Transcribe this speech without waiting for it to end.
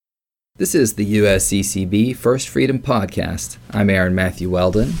This is the USCCB First Freedom Podcast. I'm Aaron Matthew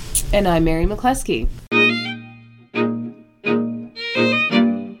Weldon. And I'm Mary McCluskey.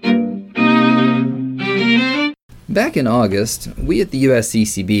 Back in August, we at the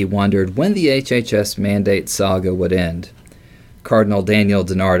USCCB wondered when the HHS mandate saga would end. Cardinal Daniel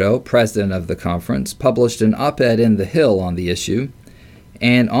DiNardo, president of the conference, published an op-ed in The Hill on the issue,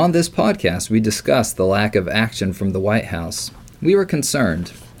 and on this podcast we discussed the lack of action from the White House. We were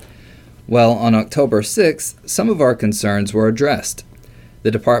concerned. Well, on October 6th, some of our concerns were addressed.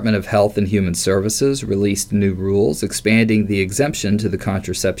 The Department of Health and Human Services released new rules expanding the exemption to the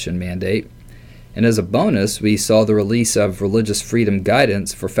contraception mandate. And as a bonus, we saw the release of religious freedom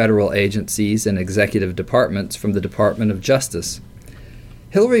guidance for federal agencies and executive departments from the Department of Justice.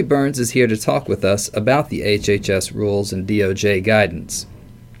 Hillary Burns is here to talk with us about the HHS rules and DOJ guidance.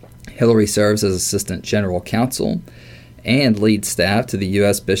 Hillary serves as Assistant General Counsel and leads staff to the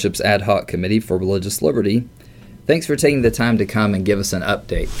U.S. Bishops Ad Hoc Committee for Religious Liberty. Thanks for taking the time to come and give us an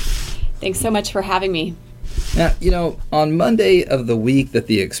update. Thanks so much for having me. Now, on Monday of the week that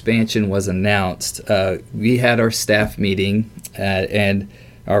the expansion was announced, we had our staff meeting and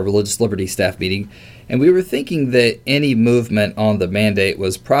our Religious Liberty staff meeting, and we were thinking that any movement on the mandate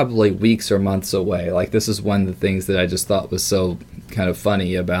was probably weeks or months away. Like, this is one of the things that I just thought was so kind of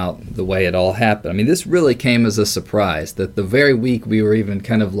funny about the way it all happened. I mean, this really came as a surprise that the very week we were even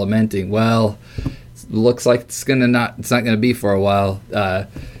kind of lamenting, well, looks like it's not going to be for a while.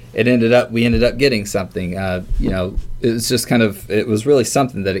 We ended up getting something. It was just it was really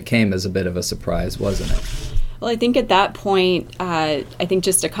something that it came as a bit of a surprise, wasn't it? Well, I think at that point, I think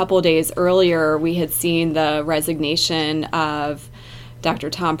just a couple of days earlier, we had seen the resignation of Dr.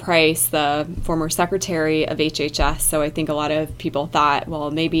 Tom Price, the former secretary of HHS. So I think a lot of people thought, well,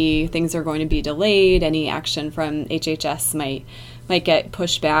 maybe things are going to be delayed. Any action from HHS might get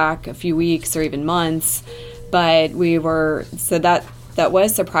pushed back a few weeks or even months. But that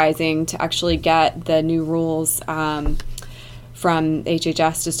was surprising to actually get the new rules from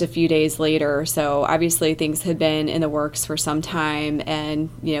HHS just a few days later. So obviously things had been in the works for some time,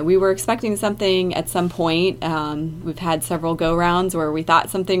 and we were expecting something at some point. We've had several go-rounds where we thought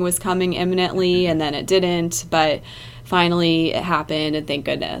something was coming imminently, and then it didn't, but finally it happened, and thank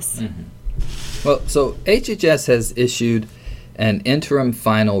goodness. Mm-hmm. Well, so HHS has issued an interim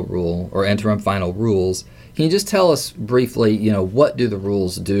final rule, or interim final rules. Can you just tell us briefly, what do the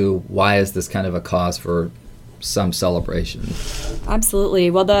rules do? Why is this kind of a cause for some celebration?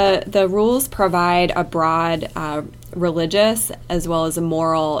 Absolutely. Well, the rules provide a broad religious as well as a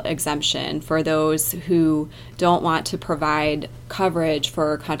moral exemption for those who don't want to provide coverage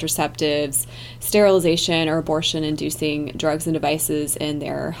for contraceptives, sterilization, or abortion-inducing drugs and devices in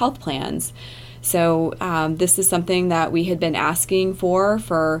their health plans. So this is something that we had been asking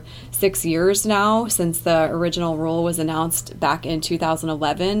for 6 years now, since the original rule was announced back in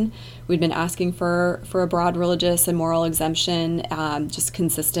 2011. We'd been asking for a broad religious and moral exemption, just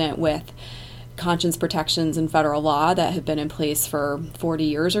consistent with conscience protections in federal law that have been in place for 40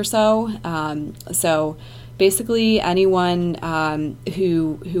 years or so. So basically, anyone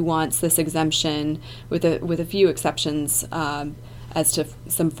who wants this exemption, with a few exceptions as to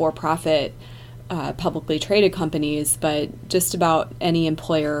some for-profit publicly traded companies, but just about any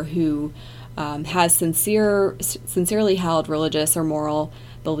employer who has sincerely held religious or moral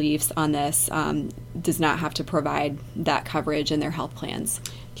beliefs on this does not have to provide that coverage in their health plans.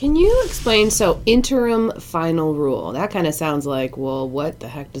 Can you explain, interim final rule? That kind of sounds like, well, what the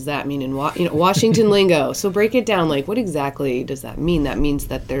heck does that mean in Washington lingo? So break it down, what exactly does that mean? That means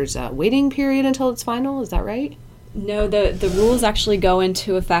that there's a waiting period until it's final, is that right? No, the rules actually go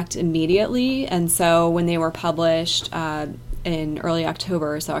into effect immediately, and so when they were published in early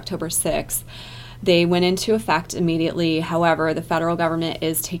October, so October 6th, they went into effect immediately. However, the federal government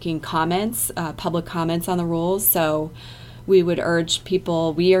is taking comments, public comments on the rules, so we would urge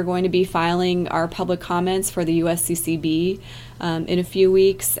people, we are going to be filing our public comments for the USCCB in a few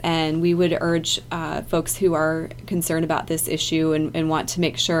weeks, and we would urge folks who are concerned about this issue and want to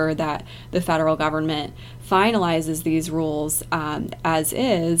make sure that the federal government finalizes these rules as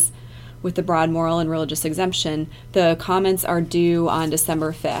is with the broad moral and religious exemption. The comments are due on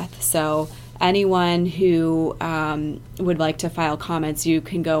December 5th. So anyone who would like to file comments, you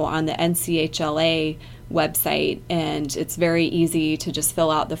can go on the NCHLA website, and it's very easy to just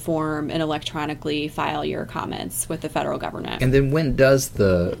fill out the form and electronically file your comments with the federal government. And then when does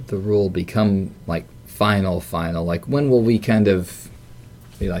the rule become final? Like, when will we kind of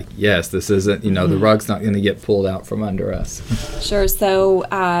be like, yes, this isn't, the rug's not going to get pulled out from under us. Sure. So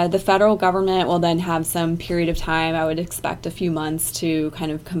the federal government will then have some period of time, I would expect a few months, to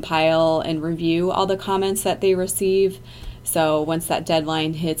kind of compile and review all the comments that they receive. So once that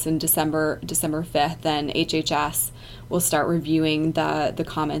deadline hits in December 5th, then HHS will start reviewing the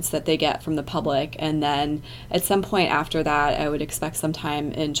comments that they get from the public. And then at some point after that, I would expect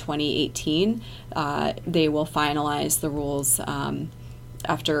sometime in 2018, they will finalize the rules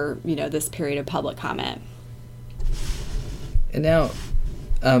after, this period of public comment. And now,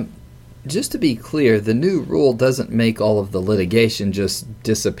 just to be clear, the new rule doesn't make all of the litigation just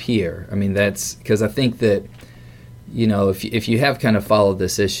disappear. I mean, that's because I think that, if you have kind of followed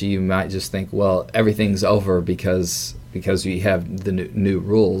this issue, you might just think, well, everything's over because we have the new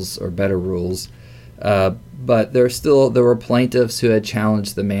rules or better rules. But there were plaintiffs who had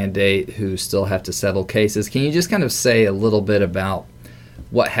challenged the mandate who still have to settle cases. Can you just kind of say a little bit about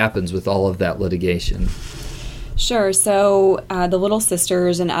what happens with all of that litigation? Sure. So the Little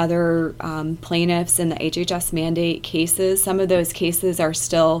Sisters and other plaintiffs in the HHS mandate cases, some of those cases are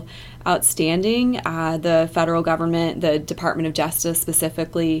still outstanding. The federal government, the Department of Justice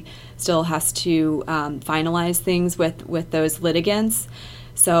specifically, still has to finalize things with those litigants.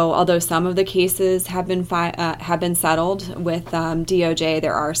 So although some of the cases have been settled with DOJ,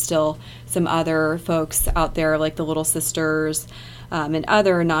 there are still some other folks out there like the Little Sisters and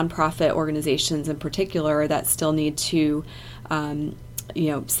other nonprofit organizations in particular that still need to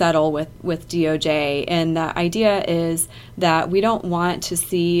settle with DOJ. And the idea is that we don't want to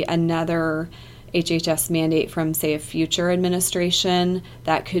see another HHS mandate from, say, a future administration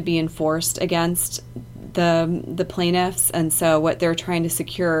that could be enforced against the plaintiffs. And so what they're trying to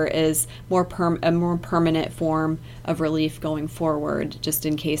secure is a more permanent form of relief going forward, just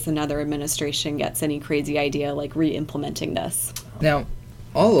in case another administration gets any crazy idea like re-implementing this. Now,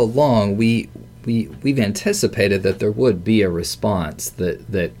 all along, we've anticipated that there would be a response,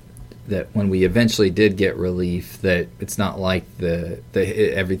 that when we eventually did get relief, that it's not like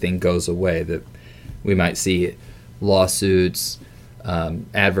everything goes away, that we might see lawsuits,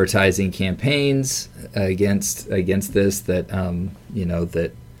 advertising campaigns against this, that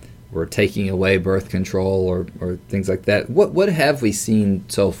that we're taking away birth control or things like that. What have we seen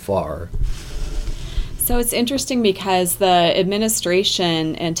so far? So it's interesting because the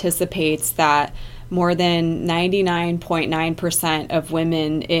administration anticipates that more than 99.9% of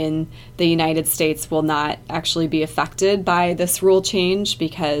women in the United States will not actually be affected by this rule change,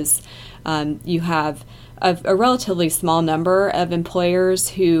 because you have a relatively small number of employers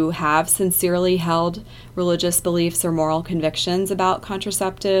who have sincerely held religious beliefs or moral convictions about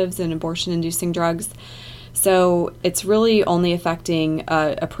contraceptives and abortion-inducing drugs. So it's really only affecting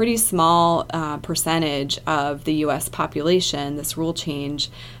a pretty small percentage of the U.S. population, this rule change.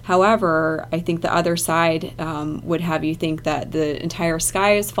 However, I think the other side would have you think that the entire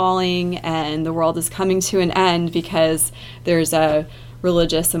sky is falling and the world is coming to an end because there's a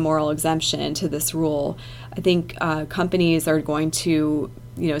religious and moral exemption to this rule. I think companies are going to,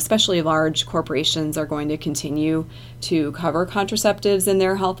 especially large corporations, are going to continue to cover contraceptives in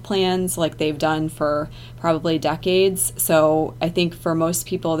their health plans like they've done for probably decades. So I think for most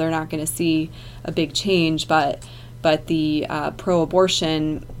people, they're not going to see a big change, but the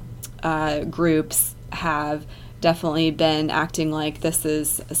pro-abortion groups have definitely been acting like this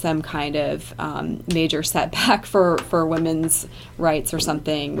is some kind of major setback for women's rights or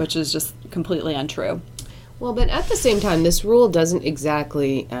something, which is just completely untrue. Well, but at the same time, this rule doesn't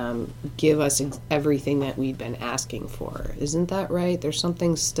exactly give us everything that we've been asking for. Isn't that right? There's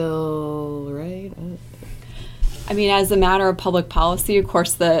something still, right? I mean, as a matter of public policy, of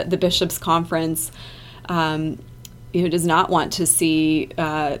course, the Bishops' Conference does not want to see,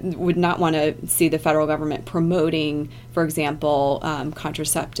 would not want to see the federal government promoting, for example,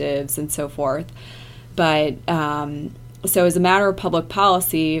 contraceptives and so forth. But so as a matter of public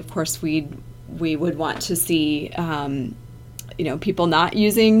policy, of course, we would want to see, people not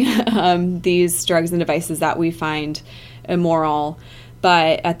using these drugs and devices that we find immoral.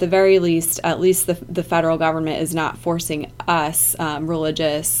 But at the very least, the federal government is not forcing us,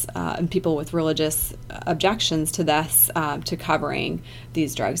 religious and people with religious objections to this, to covering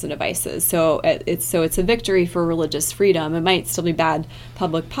these drugs and devices. So it's a victory for religious freedom. It might still be bad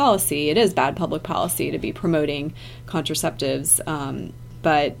public policy. It is bad public policy to be promoting contraceptives,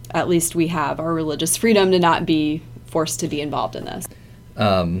 but at least we have our religious freedom to not be forced to be involved in this.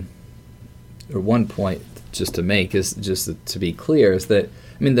 One point just to make is just to be clear is that,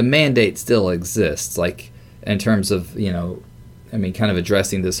 the mandate still exists, like in terms of, kind of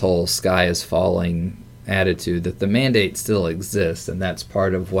addressing this whole sky is falling attitude that the mandate still exists, and that's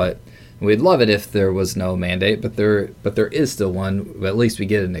part of what we'd love it if there was no mandate, but there is still one. At least we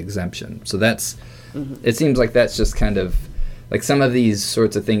get an exemption. So that's it seems like that's just kind of like some of these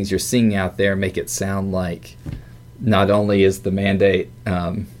sorts of things you're seeing out there make it sound like not only is the mandate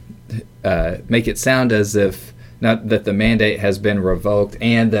make it sound as if not that the mandate has been revoked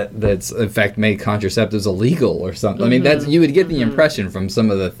and that's in fact made contraceptives illegal or something. I mean, that's you would get the impression from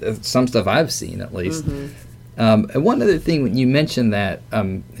some stuff I've seen at least. And one other thing, when you mentioned that,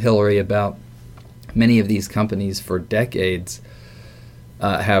 Hillary, about many of these companies for decades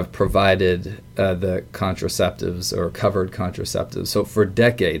have provided the contraceptives or covered contraceptives. So for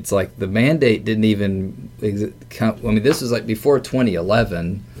decades, like the mandate didn't even I mean, this was like before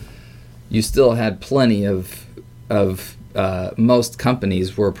 2011. You still had plenty of most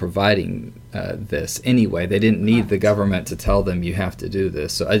companies were providing this anyway. They didn't need the government to tell them you have to do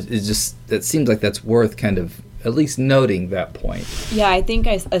this. So it seems like that's worth kind of at least noting that point. Yeah, I think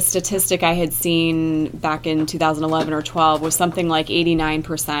a statistic I had seen back in 2011 or 12 was something like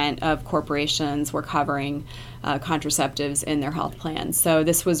 89% of corporations were covering contraceptives in their health plans. So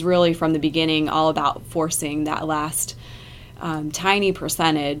this was really from the beginning all about forcing that last tiny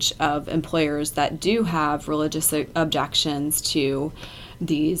percentage of employers that do have religious objections to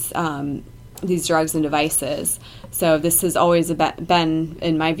these drugs and devices. So this has always been,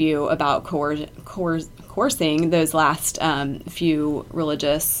 in my view, about coercing those last few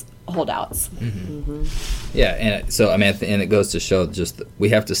religious holdouts. Yeah, and so I mean, and it goes to show just that we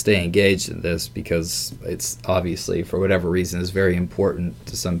have to stay engaged in this because it's obviously, for whatever reason, is very important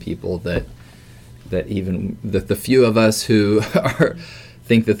to some people that even the few of us who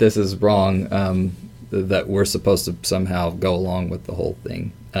think that this is wrong, that we're supposed to somehow go along with the whole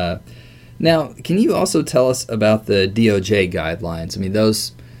thing. Now, can you also tell us about the DOJ guidelines? I mean,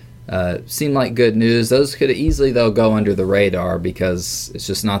 those seem like good news. Those could easily, though, go under the radar because it's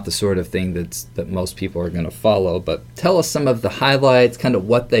just not the sort of thing that most people are going to follow. But tell us some of the highlights, kind of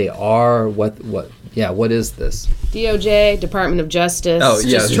what they are, what is this? DOJ, Department of Justice. Oh,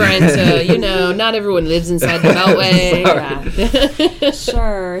 yeah. Just trying to, not everyone lives inside the Beltway. Yeah.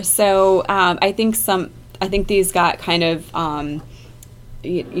 Sure. So I think these got kind of,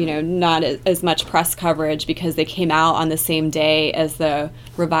 not as much press coverage because they came out on the same day as the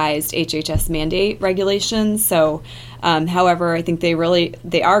revised HHS mandate regulations. So, however, I think they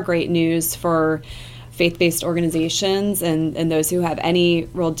are great news for faith-based organizations and those who have any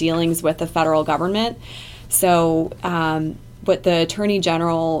real dealings with the federal government. So what the Attorney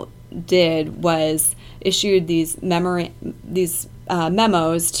General did was issued these memos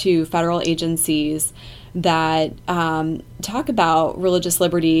to federal agencies that talk about religious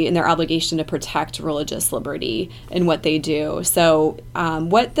liberty and their obligation to protect religious liberty and what they do. So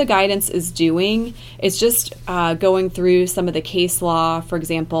what the guidance is doing is just going through some of the case law, for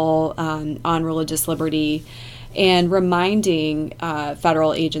example, on religious liberty, and reminding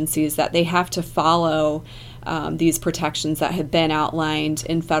federal agencies that they have to follow these protections that have been outlined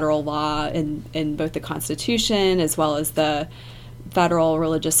in federal law in both the Constitution as well as the Federal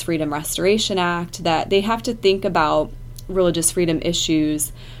Religious Freedom Restoration Act, that they have to think about religious freedom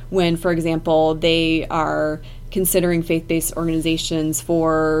issues when, for example, they are considering faith-based organizations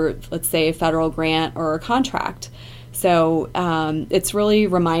for, let's say, a federal grant or a contract. So it's really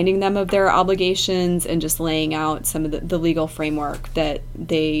reminding them of their obligations and just laying out some of the legal framework that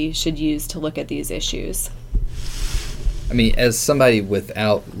they should use to look at these issues. I mean, as somebody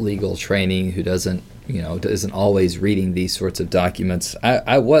without legal training who isn't always reading these sorts of documents,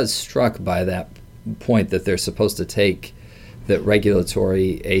 I was struck by that point that they're supposed to take, that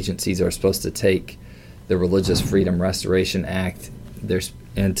regulatory agencies are supposed to take the Religious Freedom Restoration Act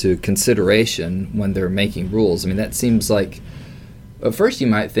into consideration when they're making rules. I mean, that seems like, at first you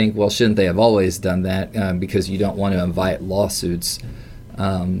might think, well, shouldn't they have always done that because you don't want to invite lawsuits?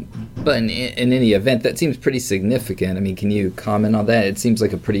 But in any event, that seems pretty significant. I mean, can you comment on that? It seems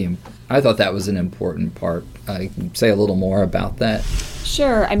like I thought that was an important part. Say a little more about that.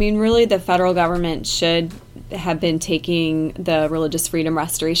 Sure. I mean, really, the federal government should have been taking the Religious Freedom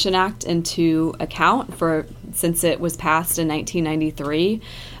Restoration Act into account since it was passed in 1993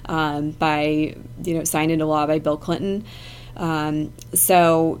 signed into law by Bill Clinton.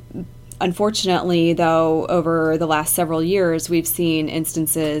 So unfortunately, though, over the last several years, we've seen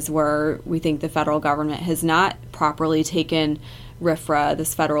instances where we think the federal government has not properly taken RFRA,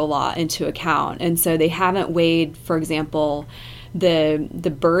 this federal law, into account. And so they haven't weighed, for example,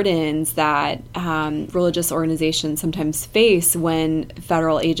 the burdens that religious organizations sometimes face when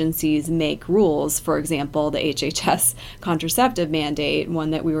federal agencies make rules, for example, the HHS contraceptive mandate, one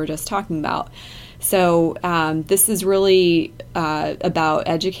that we were just talking about. So this is really about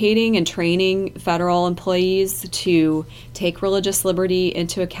educating and training federal employees to take religious liberty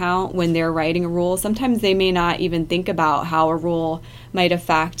into account when they're writing a rule. Sometimes they may not even think about how a rule might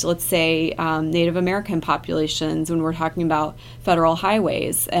affect, let's say, Native American populations when we're talking about federal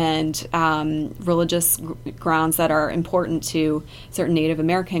highways and religious grounds that are important to certain Native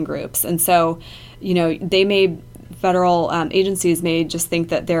American groups. And so, federal agencies may just think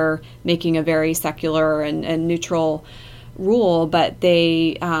that they're making a very secular and neutral rule, but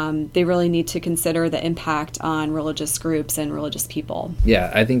they really need to consider the impact on religious groups and religious people.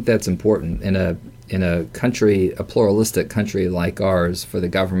 Yeah, I think that's important in a country, a pluralistic country like ours, for the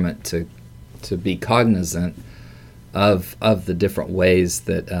government to be cognizant of the different ways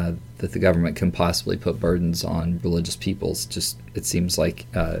that the government can possibly put burdens on religious peoples. Just, it seems like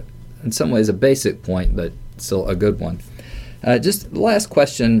in some ways a basic point, but still a good one. Just the last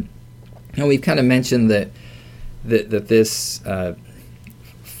question. We've kind of mentioned that this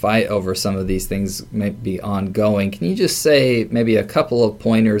fight over some of these things may be ongoing. Can you just say maybe a couple of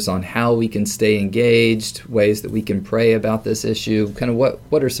pointers on how we can stay engaged, ways that we can pray about this issue? Kind of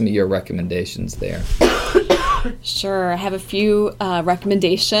what are some of your recommendations there? Sure. I have a few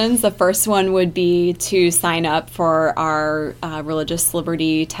recommendations. The first one would be to sign up for our religious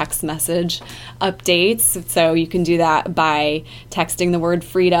liberty text message updates. So you can do that by texting the word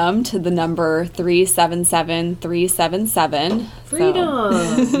freedom to the number 377-377.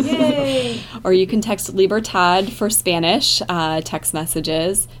 Freedom! Yay! Or you can text Libertad for Spanish text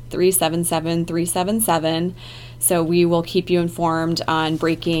messages, 377-377. So we will keep you informed on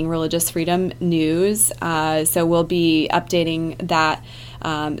breaking religious freedom news. So we'll be updating that,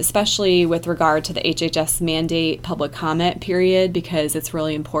 especially with regard to the HHS mandate public comment period, because it's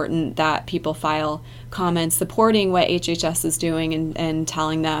really important that people file comments supporting what HHS is doing and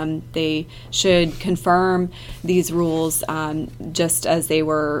telling them they should confirm these rules just as they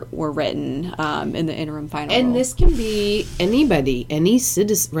were written in the interim final And rule. this can be anybody, any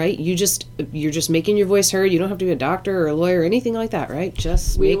citizen, right? You're just making your voice heard. You don't have to be a doctor or a lawyer or anything like that, right?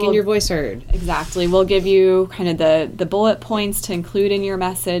 Just making your voice heard. Exactly. We'll give you kind of the bullet points to include in your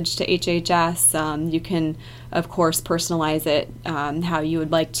message to HHS. You can, of course, personalize it how you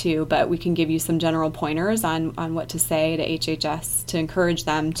would like to, but we can give you some general pointers on what to say to HHS to encourage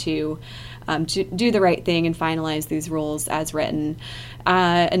them to do the right thing and finalize these rules as written.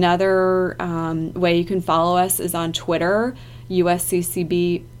 Another way you can follow us is on Twitter.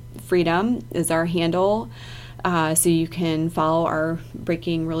 USCCB Freedom is our handle. So you can follow our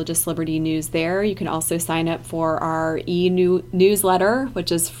Breaking Religious Liberty news there. You can also sign up for our e-newsletter,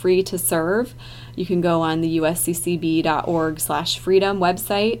 which is free to serve. You can go on the usccb.org/freedom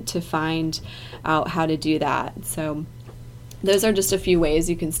website to find out how to do that. So those are just a few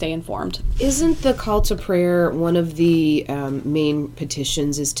ways you can stay informed. Isn't the call to prayer one of the main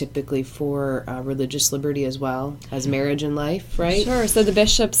petitions is typically for religious liberty as well as marriage and life, right? Sure. So the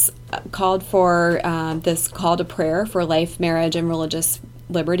bishops called for this call to prayer for life, marriage, and religious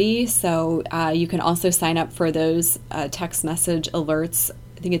liberty. So you can also sign up for those text message alerts.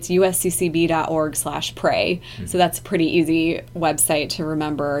 I think it's usccb.org/pray. Mm-hmm. So that's a pretty easy website to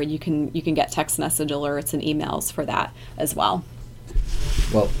remember. You can get text message alerts and emails for that as well.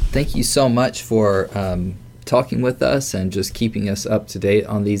 Well, thank you so much for talking with us and just keeping us up to date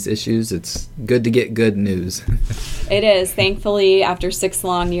on these issues. It's good to get good news. It is, thankfully, after 6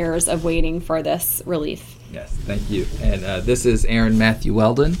 long years of waiting for this relief. Yes, thank you. And this is Aaron Matthew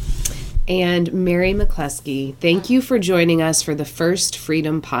Weldon. And Mary McCluskey. Thank you for joining us for the first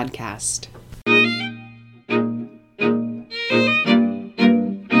Freedom Podcast.